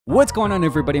What's going on,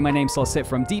 everybody? My name's Sid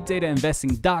from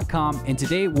deepdatainvesting.com, and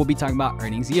today we'll be talking about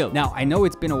earnings yield. Now, I know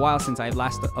it's been a while since I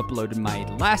last uploaded my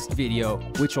last video,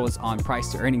 which was on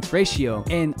price to earnings ratio,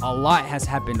 and a lot has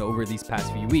happened over these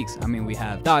past few weeks. I mean, we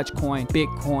have Dogecoin,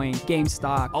 Bitcoin,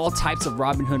 GameStop, all types of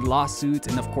Robinhood lawsuits,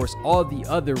 and of course, all the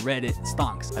other Reddit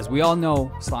stocks. As we all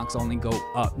know, stocks only go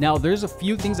up. Now, there's a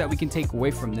few things that we can take away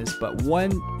from this, but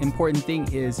one important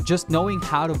thing is just knowing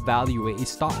how to evaluate a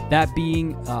stock. That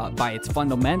being by its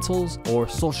fundamentals, or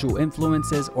social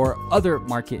influences, or other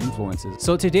market influences.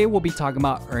 So today we'll be talking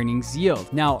about earnings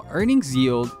yield. Now, earnings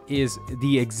yield is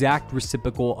the exact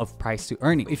reciprocal of price to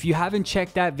earnings. If you haven't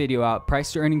checked that video out,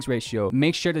 price to earnings ratio,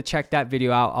 make sure to check that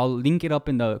video out. I'll link it up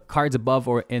in the cards above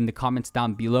or in the comments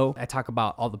down below. I talk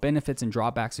about all the benefits and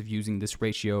drawbacks of using this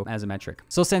ratio as a metric.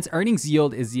 So since earnings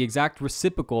yield is the exact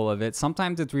reciprocal of it,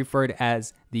 sometimes it's referred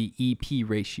as the EP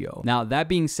ratio. Now, that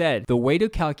being said, the way to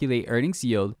calculate earnings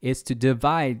yield is to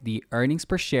divide the earnings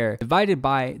per share divided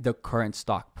by the current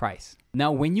stock price.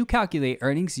 Now, when you calculate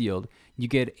earnings yield, you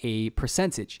get a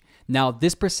percentage. Now,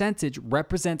 this percentage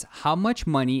represents how much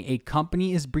money a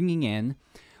company is bringing in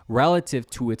relative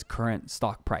to its current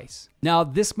stock price. Now,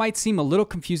 this might seem a little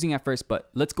confusing at first, but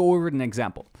let's go over an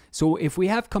example. So if we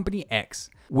have company X,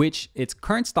 which its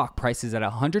current stock price is at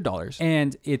 $100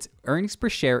 and its earnings per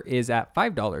share is at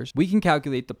 $5, we can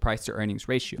calculate the price to earnings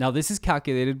ratio. Now, this is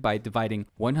calculated by dividing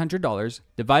 $100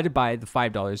 divided by the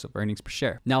 $5 of earnings per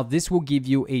share. Now, this will give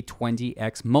you a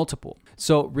 20x multiple.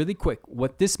 So really quick,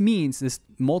 what this means, this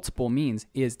multiple means,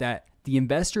 is that the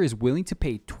investor is willing to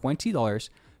pay $20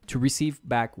 to receive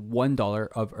back $1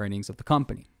 of earnings of the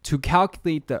company. To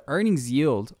calculate the earnings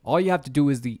yield, all you have to do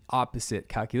is the opposite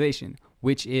calculation,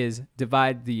 which is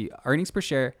divide the earnings per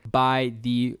share by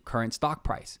the current stock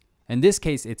price. In this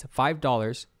case, it's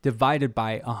 $5 divided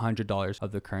by $100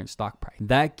 of the current stock price.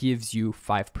 That gives you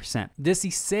 5%. This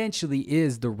essentially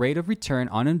is the rate of return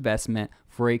on investment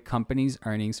for a company's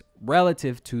earnings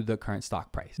relative to the current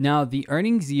stock price. Now, the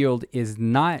earnings yield is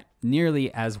not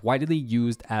nearly as widely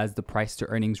used as the price to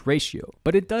earnings ratio,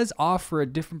 but it does offer a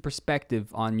different perspective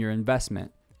on your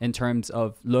investment in terms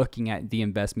of looking at the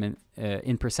investment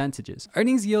in percentages.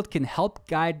 Earnings yield can help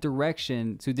guide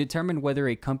direction to determine whether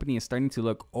a company is starting to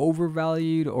look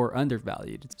overvalued or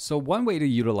undervalued. So one way to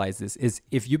utilize this is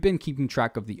if you've been keeping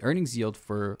track of the earnings yield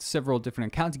for several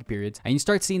different accounting periods and you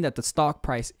start seeing that the stock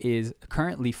price is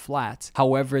currently flat,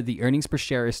 however, the earnings per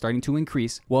share is starting to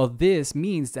increase, well, this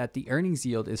means that the earnings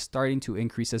yield is starting to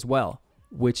increase as well,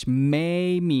 which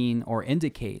may mean or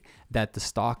indicate that the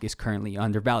stock is currently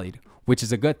undervalued, which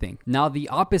is a good thing. Now, the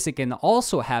opposite can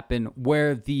also happen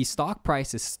where the stock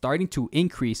price is starting to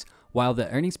increase while the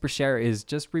earnings per share is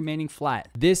just remaining flat.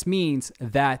 This means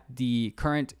that the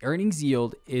current earnings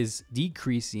yield is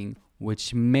decreasing,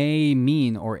 which may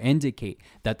mean or indicate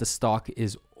that the stock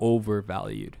is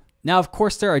overvalued. Now, of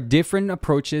course, there are different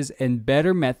approaches and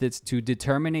better methods to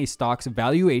determine a stock's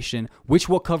valuation, which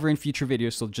we'll cover in future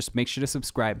videos, so just make sure to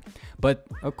subscribe. But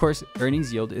of course,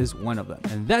 earnings yield is one of them.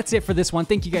 And that's it for this one.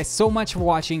 Thank you guys so much for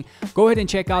watching. Go ahead and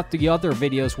check out the other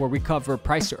videos where we cover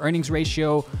price to earnings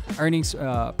ratio, earnings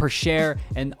per share,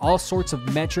 and all sorts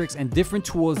of metrics and different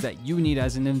tools that you need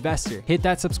as an investor. Hit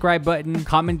that subscribe button,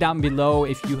 comment down below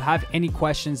if you have any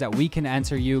questions that we can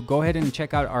answer you. Go ahead and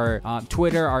check out our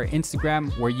Twitter, our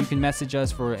Instagram, where you can message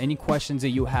us for any questions that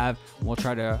you have. We'll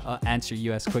try to answer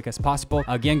you as quick as possible.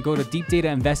 Again, go to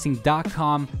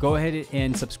deepdatainvesting.com. Go ahead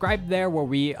and subscribe there, where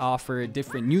we offer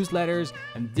different newsletters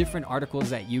and different articles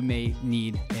that you may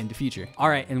need in the future. All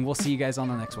right, and we'll see you guys on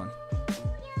the next one.